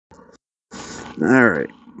All right.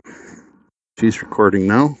 She's recording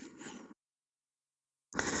now.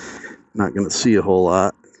 Not going to see a whole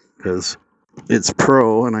lot because it's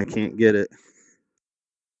pro and I can't get it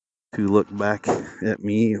to look back at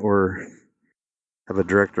me or have a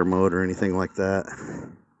director mode or anything like that.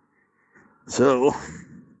 So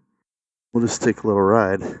we'll just take a little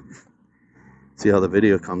ride, see how the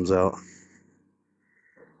video comes out.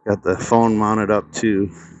 Got the phone mounted up to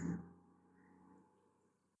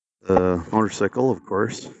the motorcycle, of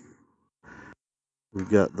course. We've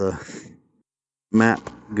got the map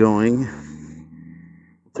going.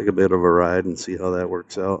 We'll take a bit of a ride and see how that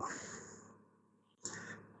works out.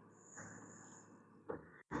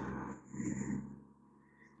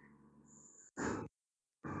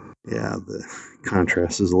 Yeah, the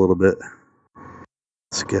contrast is a little bit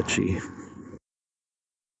sketchy.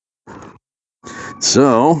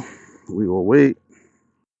 So we will wait.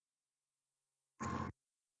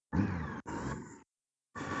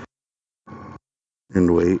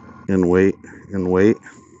 And wait, and wait, and wait.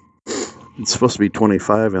 It's supposed to be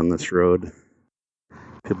 25 on this road.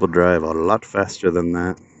 People drive a lot faster than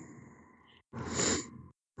that.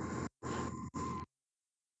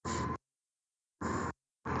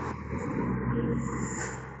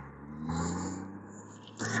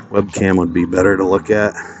 Webcam would be better to look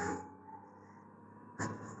at.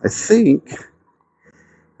 I think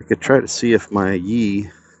I could try to see if my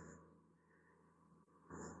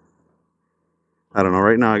I don't know,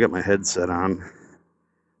 right now I got my headset on.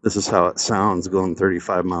 This is how it sounds going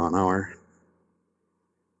 35 mile an hour.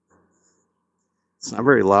 It's not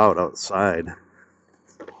very loud outside.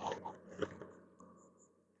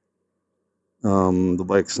 The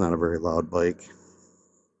bike's not a very loud bike.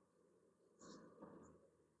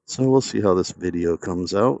 So we'll see how this video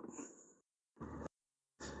comes out.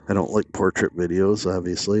 I don't like portrait videos,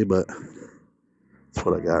 obviously, but that's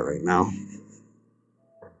what I got right now.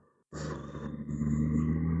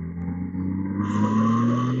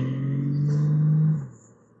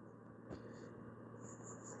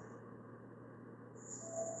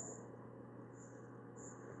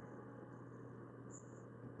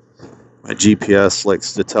 My GPS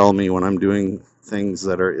likes to tell me when I'm doing things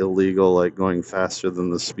that are illegal, like going faster than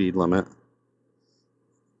the speed limit.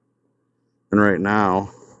 And right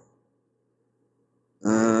now,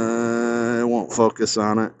 I won't focus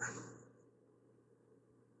on it.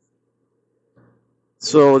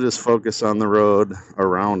 So we'll just focus on the road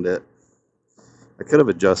around it. I could have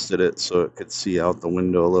adjusted it so it could see out the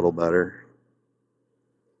window a little better,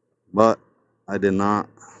 but I did not.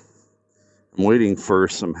 I'm waiting for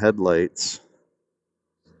some headlights.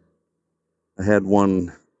 I had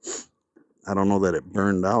one, I don't know that it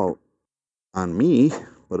burned out on me,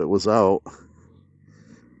 but it was out.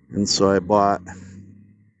 And so I bought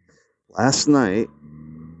last night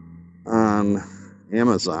on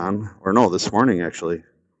Amazon, or no, this morning actually,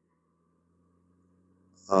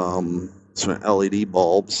 some LED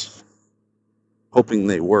bulbs, hoping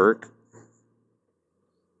they work.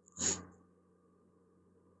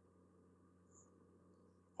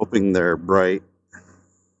 Hoping they're bright-ish.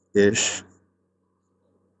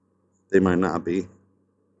 They might not be.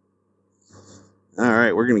 All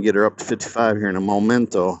right, we're going to get her up to 55 here in a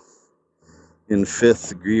momento. In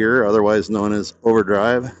 5th gear, otherwise known as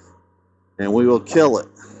overdrive. And we will kill it.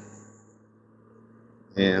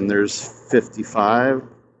 And there's 55.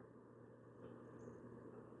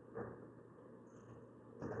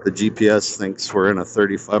 The GPS thinks we're in a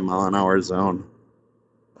 35 mile an hour zone.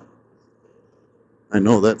 I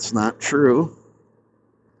know that's not true.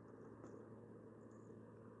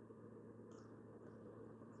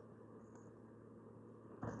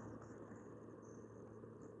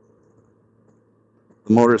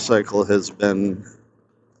 The motorcycle has been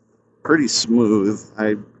pretty smooth.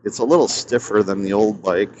 It's a little stiffer than the old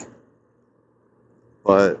bike,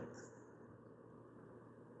 but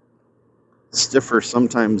stiffer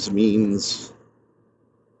sometimes means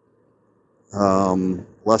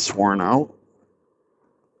less worn out.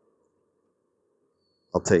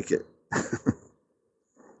 I'll take it.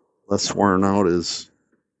 Less worn out is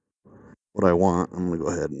what I want. I'm going to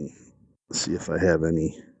go ahead and see if I have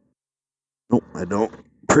any. Nope, I don't.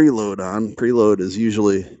 Preload on. Preload is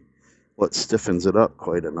usually what stiffens it up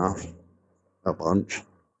quite enough. A bunch.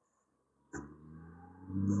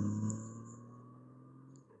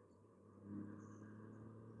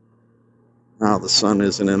 Now the sun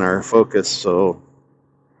isn't in our focus, so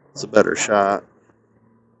it's a better shot.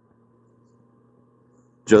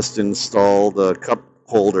 Just installed a cup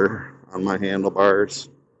holder on my handlebars.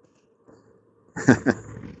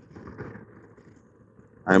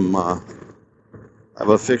 I've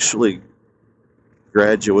officially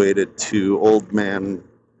graduated to old man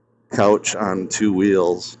couch on two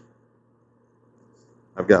wheels.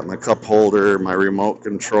 I've got my cup holder, my remote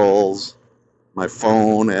controls, my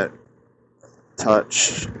phone at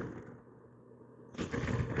touch,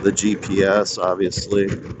 the GPS, obviously.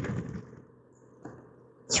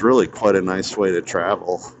 It's really quite a nice way to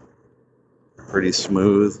travel. Pretty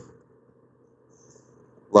smooth.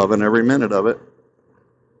 Loving every minute of it.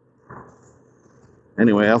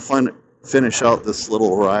 Anyway, I'll finish out this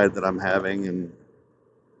little ride that I'm having and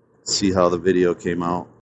see how the video came out.